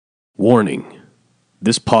Warning.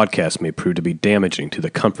 This podcast may prove to be damaging to the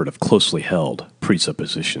comfort of closely held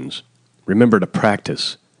presuppositions. Remember to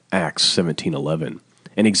practice Acts 17:11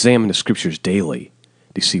 and examine the scriptures daily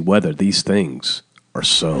to see whether these things are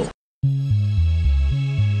so.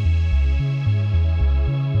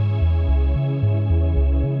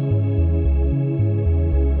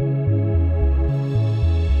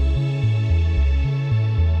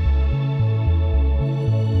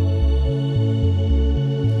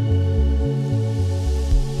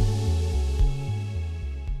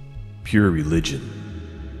 Pure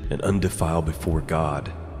religion and undefiled before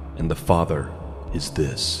God and the Father is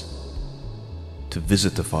this: to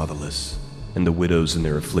visit the fatherless and the widows in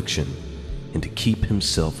their affliction, and to keep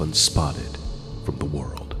himself unspotted from the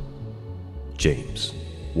world. James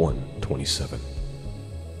 1:27.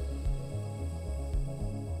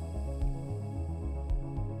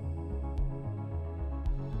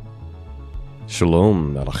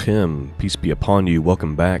 Shalom Alachem, peace be upon you.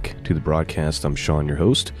 Welcome back to the broadcast. I'm Shawn, your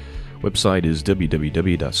host. Website is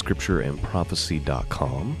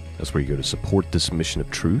www.scriptureandprophecy.com. That's where you go to support this mission of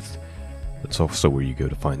truth. That's also where you go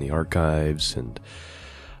to find the archives and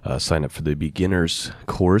sign up for the beginner's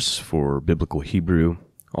course for biblical Hebrew.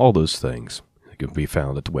 All those things can be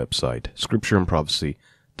found at the website,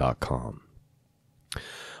 scriptureandprophecy.com.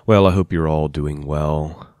 Well, I hope you're all doing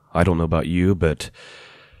well. I don't know about you, but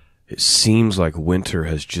it seems like winter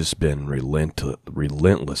has just been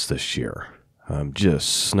relentless this year. Just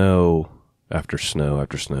snow after snow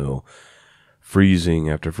after snow, freezing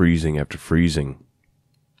after freezing after freezing.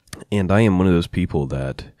 And I am one of those people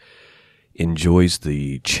that enjoys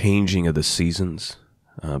the changing of the seasons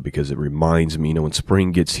because it reminds me, when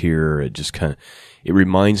spring gets here, it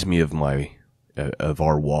reminds me of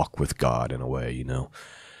our walk with God in a way,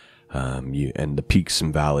 and the peaks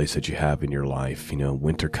and valleys that you have in your life.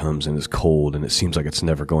 Winter comes and it's cold and it seems like it's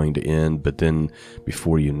never going to end, but then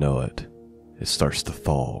before you know it, it starts to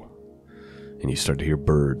thaw and you start to hear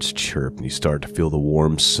birds chirp and you start to feel the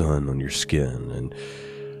warm sun on your skin. And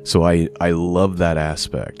so I love that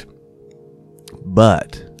aspect.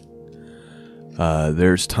 Like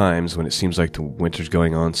there's times when it seems like the winter's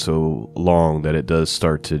going on so long that it does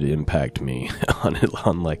start to impact me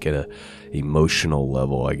on like an emotional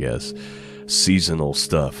level, I guess, seasonal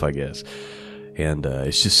stuff, I guess. And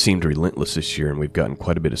it's just seemed relentless this year, and we've gotten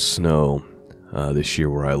quite a bit of snow this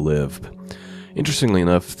year where I live. Interestingly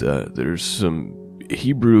enough, there's some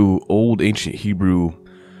old ancient Hebrew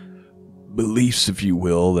beliefs, if you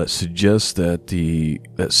will, that suggest that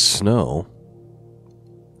that snow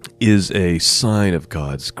is a sign of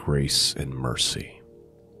God's grace and mercy.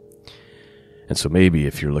 And so maybe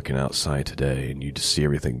if you're looking outside today and you just see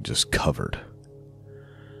everything just covered,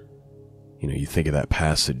 you think of that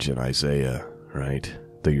passage in Isaiah, right?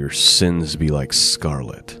 Though your sins be like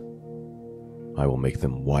scarlet, I will make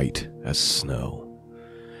them white as snow.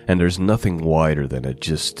 And there's nothing whiter than a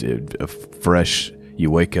fresh, you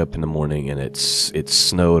wake up in the morning and it's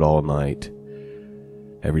snowed all night.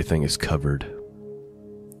 Everything is covered.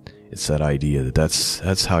 It's that idea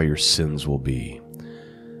that's how your sins will be.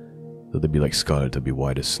 They'll be like scarlet, they'll be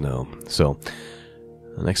white as snow. So,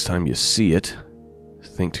 the next time you see it,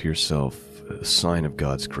 think to yourself, a sign of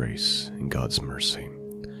God's grace and God's mercy.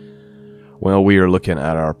 Well, we are looking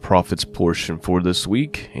at our prophets portion for this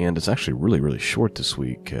week, and it's actually really, really short this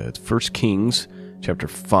week. It's 1 Kings chapter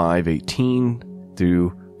 5:18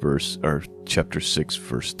 through chapter 6,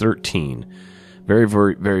 verse 13. Very,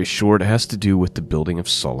 very, very short. It has to do with the building of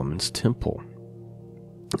Solomon's temple.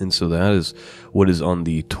 And so that is what is on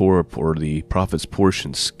the Torah or the prophets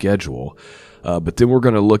portion schedule. But then we're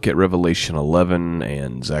going to look at Revelation 11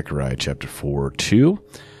 and Zechariah chapter 4 too.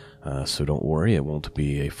 So don't worry, it won't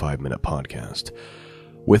be a 5-minute podcast.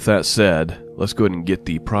 With that said, let's go ahead and get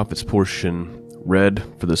the prophets portion read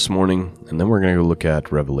for this morning, and then we're going to go look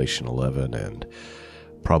at Revelation 11 and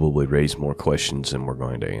probably raise more questions than we're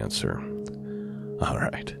going to answer. All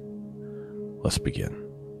right, let's begin.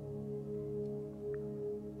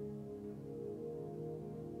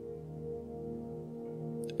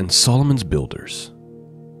 And Solomon's builders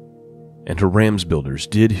and Hiram's builders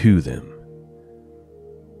did hew them,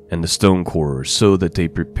 and the stone quarrers, so that they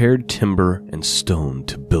prepared timber and stone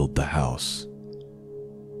to build the house.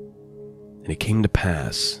 And it came to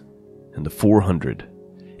pass in the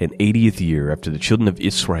 480th year after the children of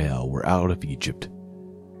Israel were out of Egypt,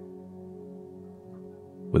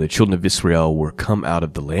 when the children of Israel were come out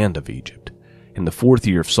of the land of Egypt, in the 4th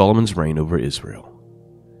year of Solomon's reign over Israel,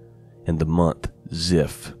 and the month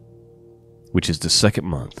Ziph, which is the 2nd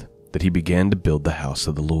month, that he began to build the house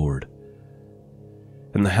of the Lord.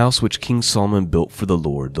 And the house which King Solomon built for the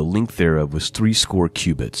Lord, the length thereof was 80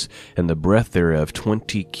 cubits, and the breadth thereof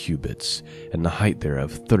 20 cubits, and the height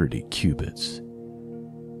thereof 30 cubits.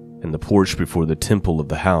 And the porch before the temple of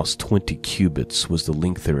the house 20 cubits was the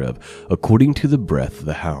length thereof, according to the breadth of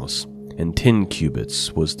the house, and 10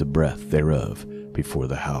 cubits was the breadth thereof before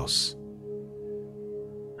the house.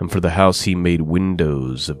 And for the house he made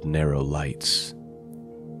windows of narrow lights.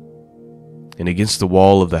 And against the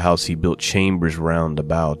wall of the house he built chambers round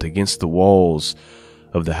about, against the walls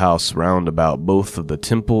of the house round about, both of the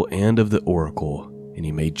temple and of the oracle, and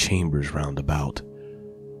he made chambers round about.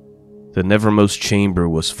 The nethermost chamber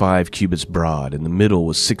was 5 cubits broad, and the middle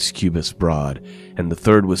was 6 cubits broad, and the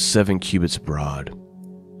third was 7 cubits broad.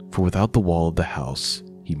 For without the wall of the house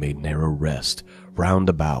he made narrow rest round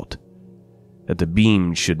about, that the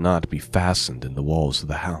beams should not be fastened in the walls of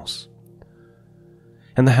the house.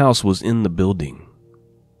 And the house was in the building.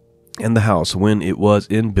 And the house, when it was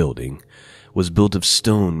in building, was built of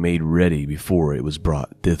stone made ready before it was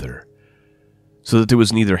brought thither, so that there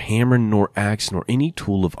was neither hammer nor axe nor any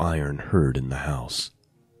tool of iron heard in the house,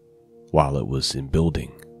 while it was in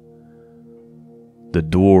building. The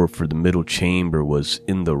door for the middle chamber was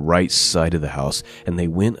in the right side of the house, and they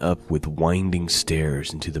went up with winding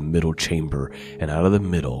stairs into the middle chamber, and out of the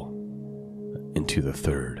middle into the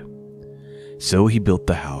third. So he built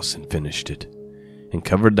the house and finished it, and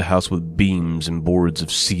covered the house with beams and boards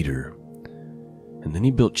of cedar. And then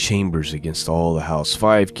he built chambers against all the house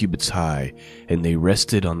 5 cubits high, and they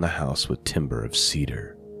rested on the house with timber of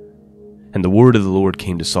cedar. And the word of the Lord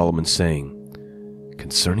came to Solomon, saying,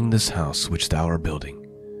 Concerning this house which thou art building,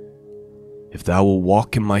 if thou wilt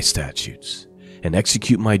walk in my statutes, and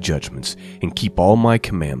execute my judgments, and keep all my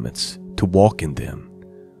commandments, to walk in them,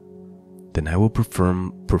 then I will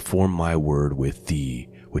perform my word with thee,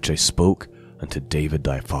 which I spoke unto David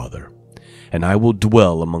thy father, and I will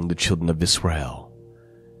dwell among the children of Israel,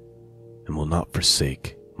 and will not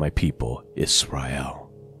forsake my people Israel.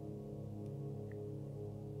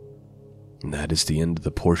 And that is the end of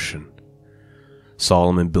the portion.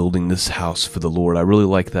 Solomon building this house for the Lord. I really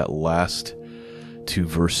like that last 2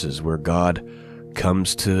 verses where God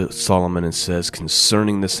comes to Solomon and says,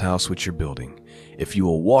 Concerning this house which you're building, if you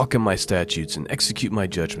will walk in my statutes and execute my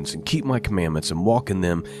judgments and keep my commandments and walk in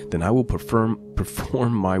them, then I will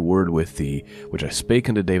perform my word with thee, which I spake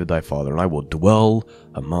unto David thy father, and I will dwell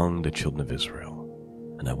among the children of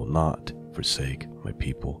Israel, and I will not forsake my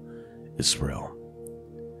people Israel.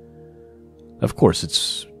 Of course,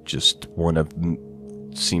 it's just one of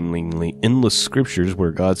seemingly endless scriptures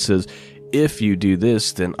where God says, if you do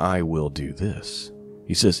this, then I will do this.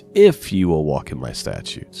 He says, if you will walk in my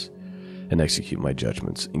statutes and execute my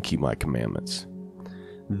judgments and keep my commandments,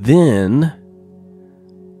 then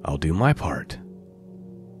I'll do my part.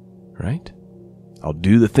 Right? I'll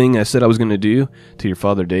do the thing I said I was going to do to your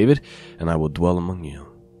father David, and I will dwell among you,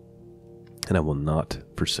 and I will not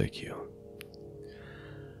forsake you.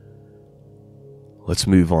 Let's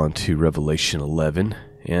move on to Revelation 11.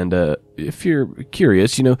 And if you're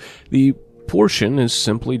curious, the portion is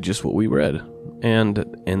simply just what we read. And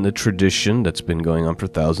in the tradition that's been going on for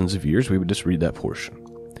thousands of years, we would just read that portion.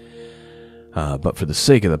 But for the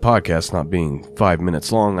sake of the podcast not being 5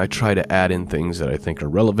 minutes long, I try to add in things that I think are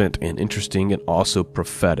relevant and interesting and also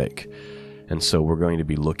prophetic. And so we're going to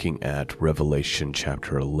be looking at Revelation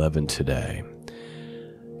chapter 11 today.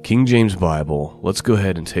 King James Bible, let's go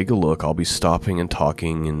ahead and take a look. I'll be stopping and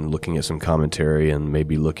talking and looking at some commentary and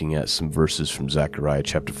maybe looking at some verses from Zechariah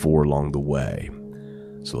chapter 4 along the way.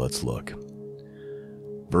 So let's look.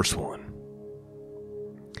 Verse 1.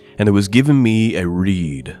 And it was given me a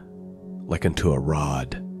reed like unto a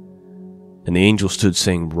rod. And the angel stood,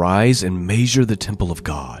 saying, Rise and measure the temple of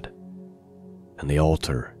God, and the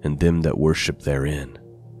altar, and them that worship therein.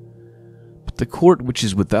 But the court which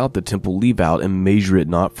is without the temple leave out, and measure it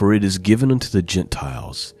not, for it is given unto the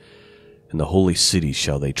Gentiles. And the holy city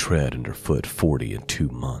shall they tread under foot 42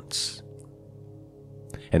 months.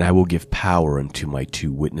 And I will give power unto my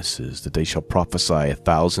 2 witnesses, that they shall prophesy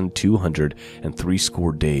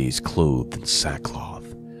 1,260 days, clothed in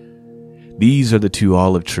sackcloth. These are the 2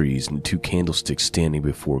 olive trees and the 2 candlesticks standing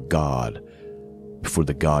before God, before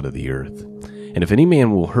the God of the earth. And if any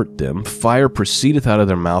man will hurt them, fire proceedeth out of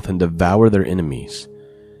their mouth and devour their enemies.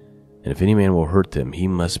 And if any man will hurt them, he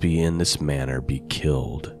must be in this manner be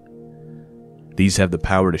killed. These have the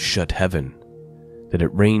power to shut heaven, that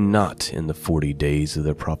it rain not in the 40 days of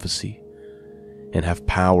their prophecy, and have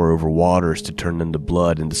power over waters to turn them to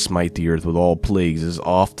blood, and to smite the earth with all plagues as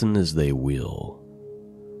often as they will.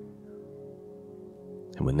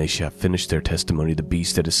 And when they shall finish their testimony, the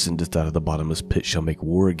beast that ascendeth out of the bottomless pit shall make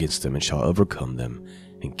war against them, and shall overcome them,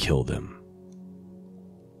 and kill them.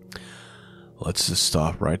 Let's just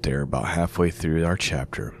stop right there, about halfway through our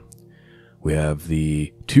chapter. We have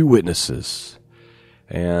the two witnesses,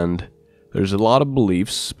 and there's a lot of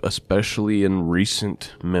beliefs, especially in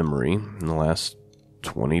recent memory, in the last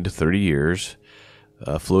 20 to 30 years,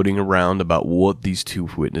 floating around about what these two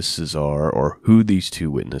witnesses are, or who these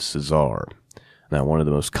two witnesses are. Now, one of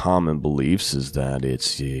the most common beliefs is that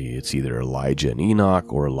it's either Elijah and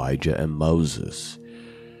Enoch or Elijah and Moses.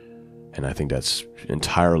 And I think that's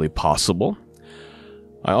entirely possible.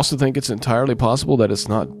 I also think it's entirely possible that it's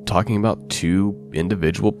not talking about two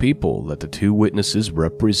individual people, that the two witnesses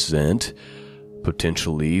represent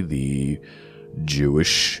potentially the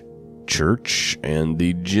Jewish church and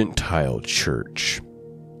the Gentile church.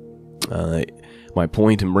 My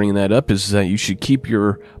point in bringing that up is that you should keep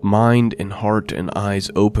your mind and heart and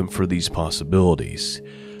eyes open for these possibilities.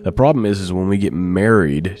 The problem is when we get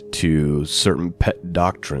married to certain pet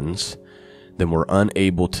doctrines, then we're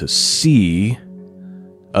unable to see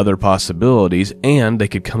other possibilities, and they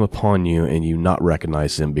could come upon you and you not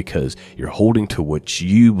recognize them because you're holding to what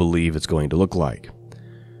you believe it's going to look like.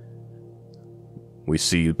 We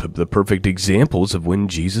see the perfect examples of when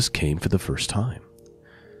Jesus came for the first time.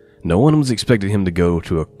 No one was expecting him to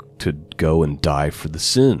go and die for the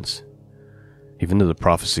sins, even though the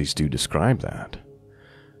prophecies do describe that.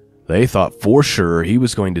 They thought for sure he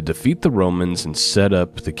was going to defeat the Romans and set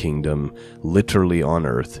up the kingdom literally on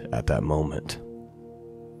earth at that moment.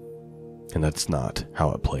 And that's not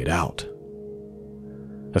how it played out.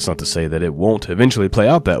 That's not to say that it won't eventually play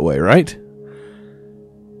out that way, right?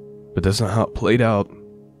 But that's not how it played out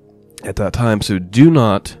at that time, so do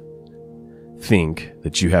not think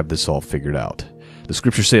that you have this all figured out. The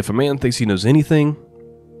scriptures say if a man thinks he knows anything,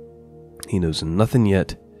 he knows nothing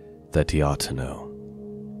yet that he ought to know.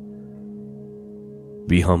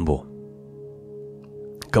 Be humble.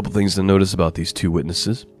 A couple things to notice about these two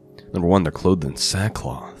witnesses. Number one, they're clothed in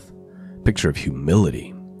sackcloth. Picture of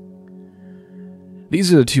humility.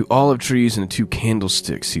 These are the two olive trees and the two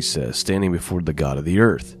candlesticks, he says, standing before the God of the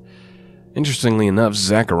earth. Interestingly enough,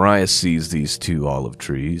 Zacharias sees these olive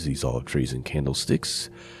trees and candlesticks,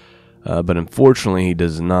 but unfortunately he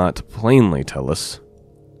does not plainly tell us.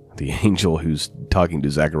 The angel who's talking to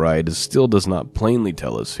Zacharias still does not plainly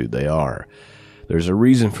tell us who they are. There's a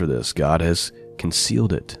reason for this. God has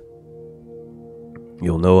concealed it.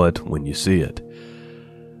 You'll know it when you see it.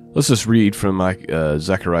 Let's just read from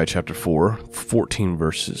Zechariah chapter 4, 14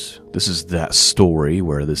 verses. This is that story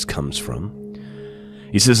where this comes from.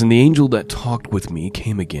 He says, "And the angel that talked with me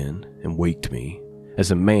came again and waked me,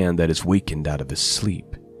 as a man that is wakened out of his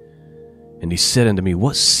sleep. And he said unto me,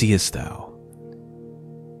 What seest thou?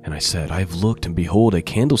 And I said, I have looked, and behold, a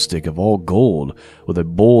candlestick of all gold, with a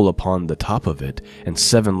bowl upon the top of it, and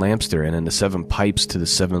 7 lamps therein, and the 7 pipes to the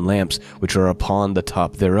 7 lamps which are upon the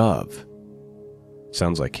top thereof."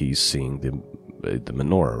 Sounds like he's seeing the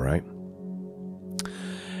menorah, right?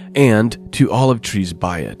 "And 2 olive trees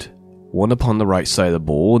by it, one upon the right side of the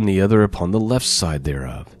bowl, and the other upon the left side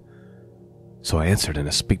thereof. So I answered, and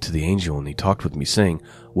I spake to the angel, and he talked with me, saying,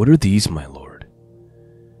 What are these, my Lord?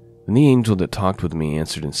 And the angel that talked with me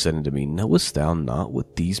answered and said unto me, Knowest thou not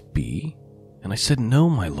what these be? And I said, No,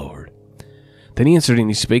 my Lord. Then he answered, and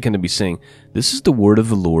he spake unto me, saying, This is the word of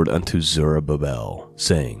the Lord unto Zerubbabel,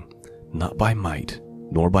 saying, Not by might,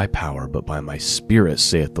 nor by power, but by my spirit,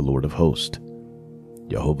 saith the Lord of hosts,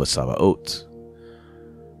 Jehovah Sabaoth.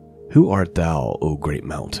 Who art thou, O great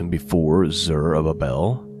mountain, before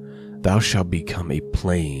Zerubbabel? Thou shalt become a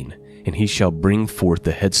plain, and he shall bring forth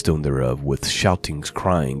the headstone thereof with shoutings,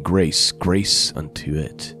 crying, Grace, grace unto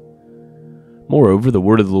it. Moreover, the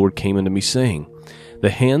word of the Lord came unto me, saying, The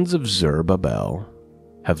hands of Zerubbabel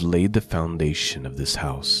have laid the foundation of this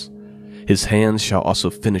house. His hands shall also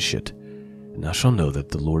finish it, and thou shalt know that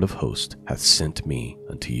the Lord of hosts hath sent me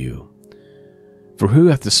unto you. For who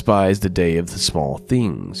hath despised the day of the small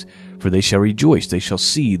things? For they shall rejoice, they shall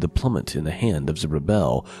see the plummet in the hand of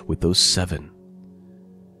Zerubbabel with those 7.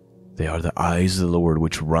 They are the eyes of the Lord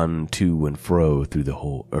which run to and fro through the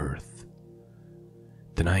whole earth.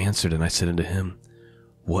 Then I answered, and I said unto him,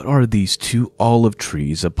 What are these 2 olive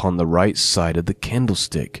trees upon the right side of the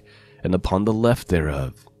candlestick, and upon the left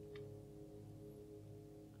thereof?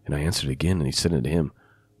 And I answered again, and he said unto him,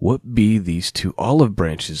 What be these 2 olive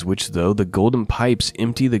branches, which though the golden pipes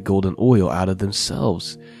empty the golden oil out of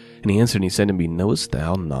themselves? And he answered, and he said to me, Knowest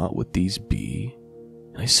thou not what these be?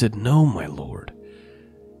 And I said, No, my Lord.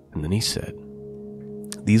 And then he said,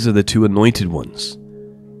 These are the 2 anointed ones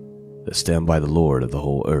that stand by the Lord of the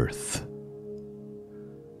whole earth.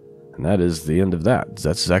 And that is the end of that.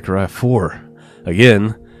 That's Zechariah 4.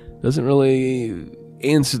 Again, doesn't really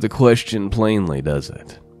answer the question plainly, does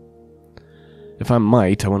it? If I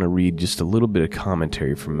might, I want to read just a little bit of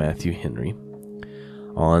commentary from Matthew Henry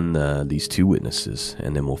on these two witnesses,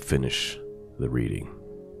 and then we'll finish the reading.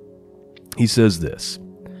 He says this: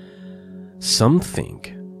 "Some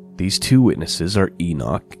think these two witnesses are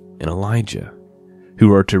Enoch and Elijah,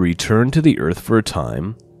 who are to return to the earth for a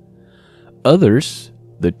time. Others,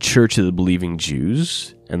 the church of the believing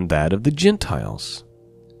Jews, and that of the Gentiles.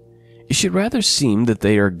 It should rather seem that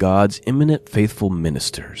they are God's eminent faithful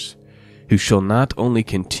ministers, who shall not only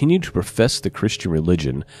continue to profess the Christian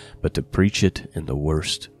religion, but to preach it in the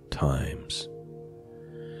worst times.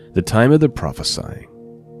 The time of the prophesying,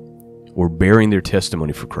 or bearing their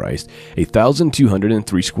testimony for Christ,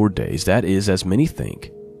 1,260 days, that is, as many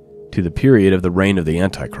think, to the period of the reign of the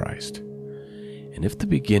Antichrist. And if the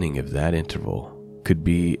beginning of that interval could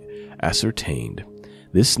be ascertained,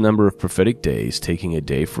 this number of prophetic days, taking a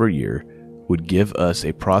day for a year, would give us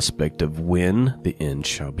a prospect of when the end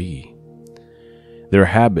shall be. Their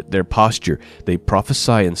habit, their posture, they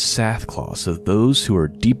prophesy in sackcloth of those who are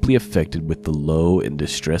deeply affected with the low and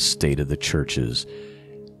distressed state of the churches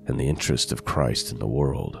and the interest of Christ in the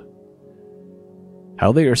world.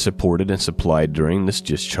 How they are supported and supplied during this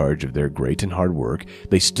discharge of their great and hard work.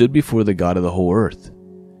 They stood before the God of the whole earth,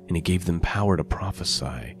 and He gave them power to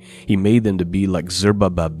prophesy. He made them to be like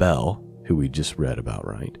Zerubbabel, who we just read about,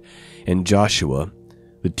 right? And Joshua,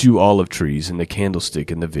 the two olive trees and the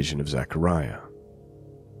candlestick in the vision of Zechariah."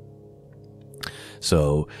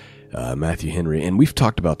 So, Matthew Henry, and we've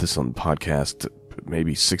talked about this on the podcast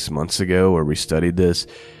maybe 6 months ago, where we studied this,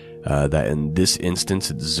 that in this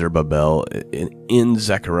instance, it's Zerubbabel. In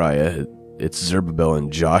Zechariah, it's Zerubbabel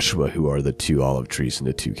and Joshua who are the two olive trees and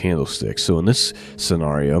the two candlesticks. So in this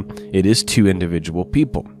scenario, it is two individual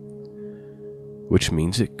people, which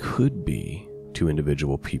means it could be two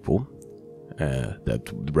individual people that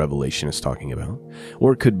the Revelation is talking about,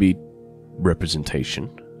 or it could be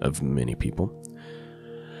representation of many people.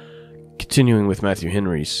 Continuing with Matthew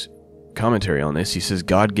Henry's commentary on this, he says,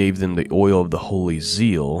 "God gave them the oil of the holy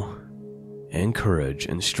zeal and courage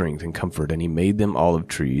and strength and comfort, and He made them olive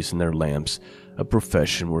trees, and their lamps of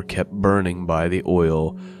profession were kept burning by the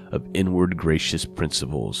oil of inward gracious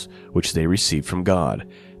principles, which they received from God.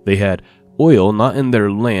 They had oil not in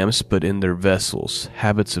their lamps, but in their vessels,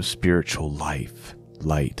 habits of spiritual life,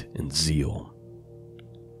 light, and zeal."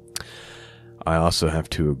 I also have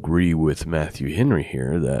to agree with Matthew Henry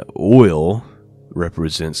here that oil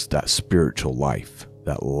represents that spiritual life,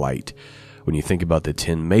 that light. When you think about the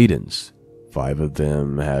 10 maidens, 5 of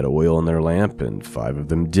them had oil in their lamp and 5 of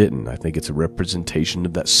them didn't. I think it's a representation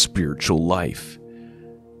of that spiritual life,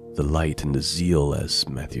 the light and the zeal, as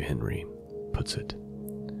Matthew Henry puts it.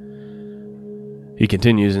 He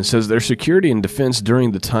continues and says, "Their security and defense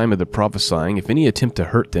during the time of the prophesying, if any attempt to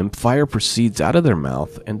hurt them, fire proceeds out of their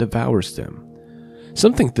mouth and devours them.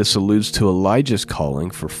 Some think this alludes to Elijah's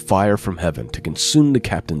calling for fire from heaven to consume the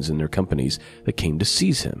captains and their companies that came to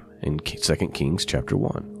seize him in 2 Kings chapter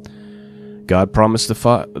 1. God promised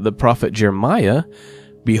the prophet Jeremiah,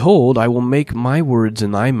 'Behold, I will make my words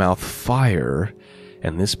in thy mouth fire,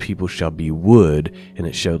 and this people shall be wood, and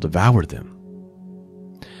it shall devour them.'"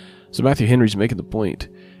 So Matthew Henry's making the point.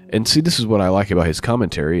 And see, this is what I like about his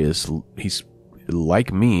commentary, is he's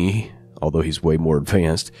like me, although he's way more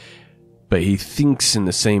advanced, but he thinks in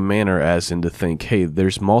the same manner as in to think, hey,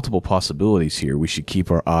 there's multiple possibilities here. We should keep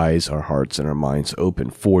our eyes, our hearts, and our minds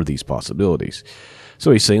open for these possibilities.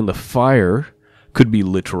 So he's saying the fire could be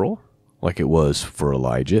literal, like it was for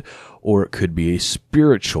Elijah, or it could be a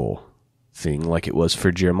spiritual thing, like it was for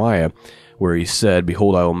Jeremiah, where he said,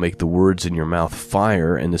 "Behold, I will make the words in your mouth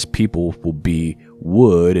fire, and this people will be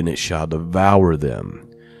wood, and it shall devour them,"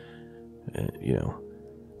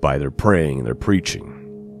 by their praying and their preaching.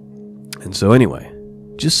 And so anyway,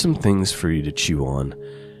 just some things for you to chew on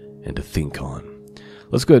and to think on.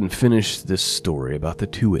 Let's go ahead and finish this story about the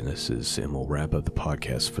two witnesses, and we'll wrap up the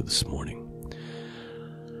podcast for this morning.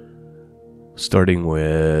 Starting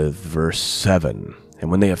with verse 7.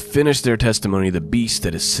 "And when they have finished their testimony, the beast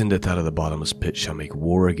that ascendeth out of the bottomless pit shall make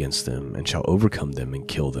war against them, and shall overcome them and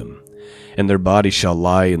kill them. And their bodies shall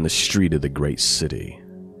lie in the street of the great city,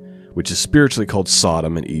 which is spiritually called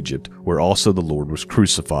Sodom and Egypt, where also the Lord was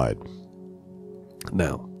crucified."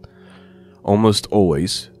 Now, almost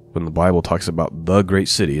always, when the Bible talks about the great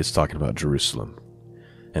city, it's talking about Jerusalem.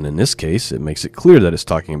 And in this case, it makes it clear that it's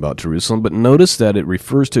talking about Jerusalem, but notice that it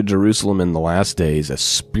refers to Jerusalem in the last days as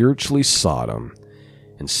spiritually Sodom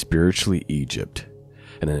and spiritually Egypt.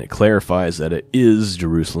 And then it clarifies that it is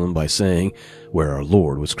Jerusalem by saying, where our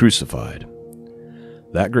Lord was crucified.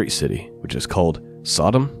 That great city, which is called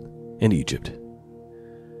Sodom and Egypt,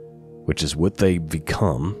 which is what they've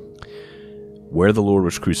become, where the Lord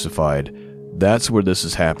was crucified, that's where this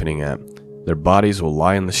is happening at. Their bodies will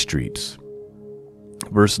lie in the streets.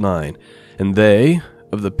 Verse 9, and they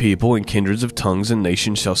of the people and kindreds of tongues and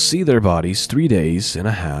nations shall see their bodies 3 days and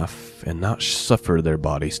a half, and not suffer their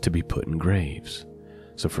bodies to be put in graves.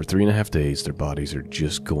 So for 3.5 days, their bodies are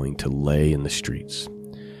just going to lay in the streets.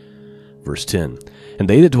 Verse 10, and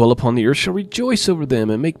they that dwell upon the earth shall rejoice over them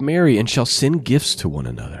and make merry, and shall send gifts to one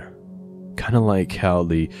another. Kind of like how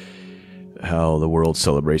the world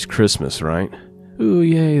celebrates Christmas, right? Ooh,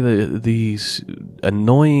 yay, these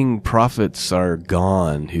annoying prophets are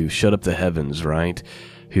gone who shut up the heavens, right?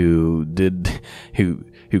 Who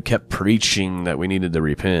kept preaching that we needed to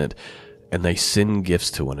repent, and they send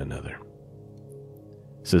gifts to one another.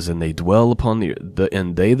 It says, and they that dwell upon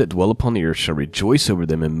the earth shall rejoice over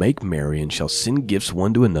them and make merry, and shall send gifts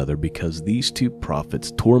one to another, because these two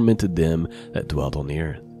prophets tormented them that dwelt on the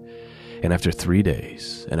earth. And after 3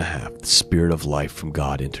 days and a half, the Spirit of life from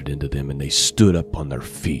God entered into them, and they stood up on their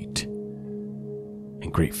feet.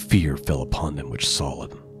 And great fear fell upon them which saw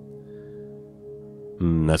them.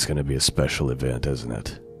 That's going to be a special event, isn't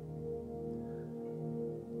it?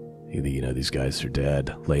 You know, these guys are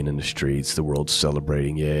dead, laying in the streets, the world's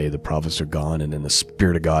celebrating, yay, the prophets are gone, and then the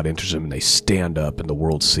Spirit of God enters them, and they stand up, and the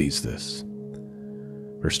world sees this.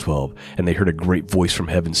 Verse 12, and they heard a great voice from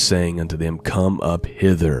heaven saying unto them, come up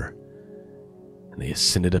hither. And they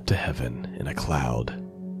ascended up to heaven in a cloud,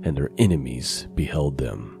 and their enemies beheld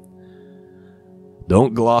them.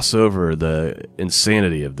 Don't gloss over the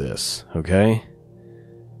insanity of this, okay?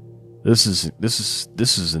 This is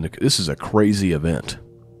a crazy event.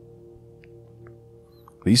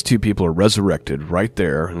 These two people are resurrected right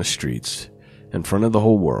there in the streets, in front of the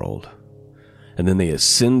whole world. And then they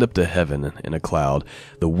ascend up to heaven in a cloud.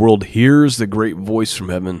 The world hears the great voice from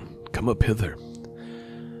heaven, come up hither.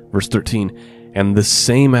 Verse 13, and the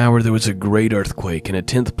same hour there was a great earthquake, and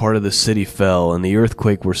 1/10 part of the city fell, and the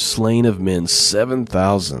earthquake were slain of men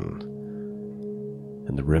 7,000.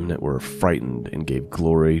 And the remnant were frightened and gave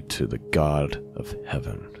glory to the God of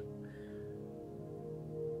heaven.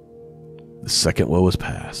 The second woe is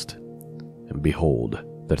past, and behold,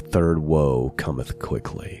 the third woe cometh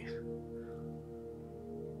quickly.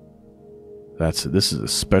 This is a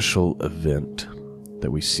special event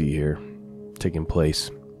that we see here taking place.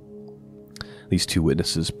 These two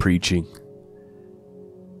witnesses preaching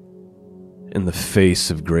in the face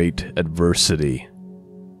of great adversity.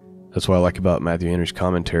 That's what I like about Matthew Henry's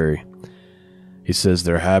commentary. He says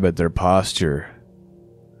their habit, their posture,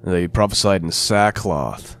 they prophesied in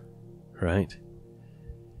sackcloth, right?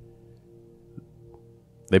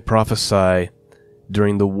 They prophesy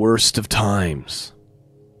during the worst of times,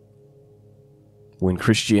 when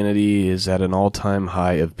Christianity is at an all-time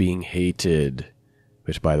high of being hated,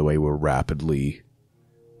 which, by the way, we're rapidly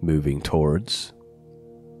moving towards.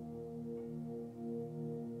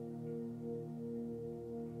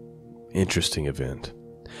 Interesting event.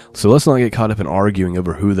 So let's not get caught up in arguing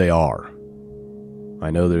over who they are.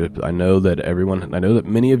 I know that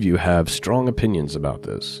many of you have strong opinions about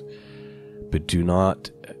this, but do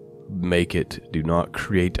not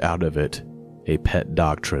create out of it a pet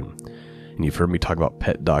doctrine. And you've heard me talk about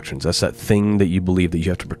pet doctrines. That's that thing that you believe that you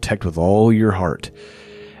have to protect with all your heart.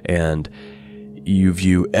 And you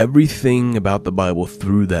view everything about the Bible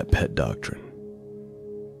through that pet doctrine.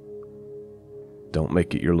 Don't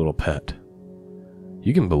make it your little pet.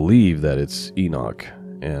 You can believe that it's Enoch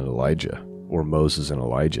and Elijah, or Moses and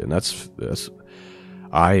Elijah, and that's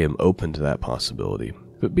I am open to that possibility.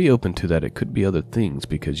 But be open to that it could be other things,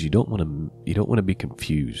 because you don't want to be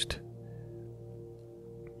confused.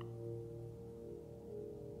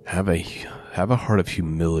 Have a heart of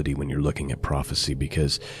humility when you're looking at prophecy,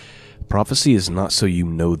 because prophecy is not so you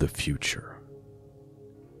know the future.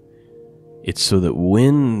 It's so that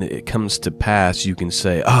when it comes to pass, you can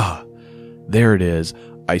say, there it is.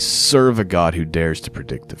 I serve a God who dares to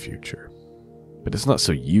predict the future. But it's not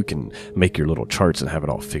so you can make your little charts and have it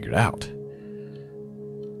all figured out.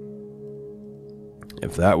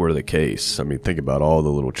 If that were the case, I mean, think about all the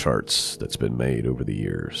little charts that's been made over the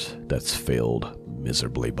years that's failed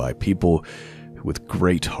miserably by people with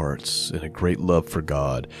great hearts and a great love for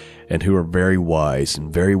God, and who are very wise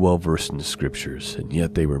and very well versed in the scriptures, and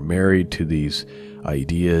yet they were married to these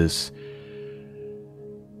ideas,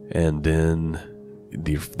 and then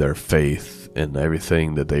their faith and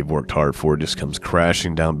everything that they've worked hard for just comes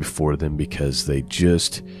crashing down before them because they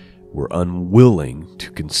just were unwilling to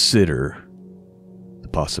consider the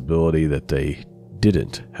possibility that they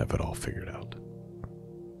didn't have it all figured out.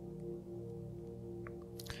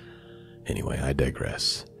 Anyway, I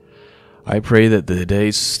digress. I pray that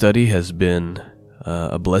today's study has been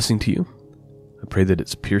a blessing to you. I pray that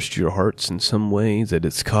it's pierced your hearts in some way, that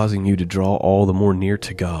it's causing you to draw all the more near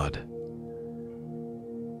to God.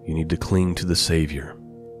 You need to cling to the Savior.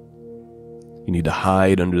 You need to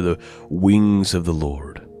hide under the wings of the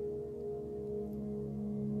Lord.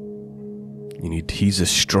 He's a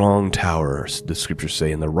strong tower, the scriptures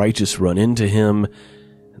say, and the righteous run into him,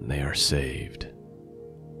 and they are saved.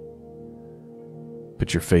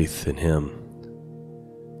 Put your faith in him,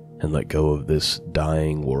 and let go of this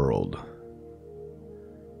dying world.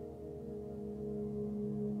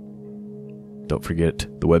 Don't forget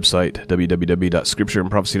the website,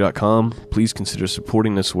 www.scriptureandprophecy.com. Please consider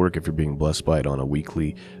supporting this work if you're being blessed by it on a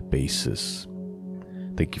weekly basis.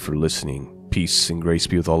 Thank you for listening. Peace and grace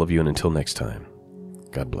be with all of you, and until next time,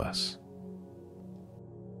 God bless.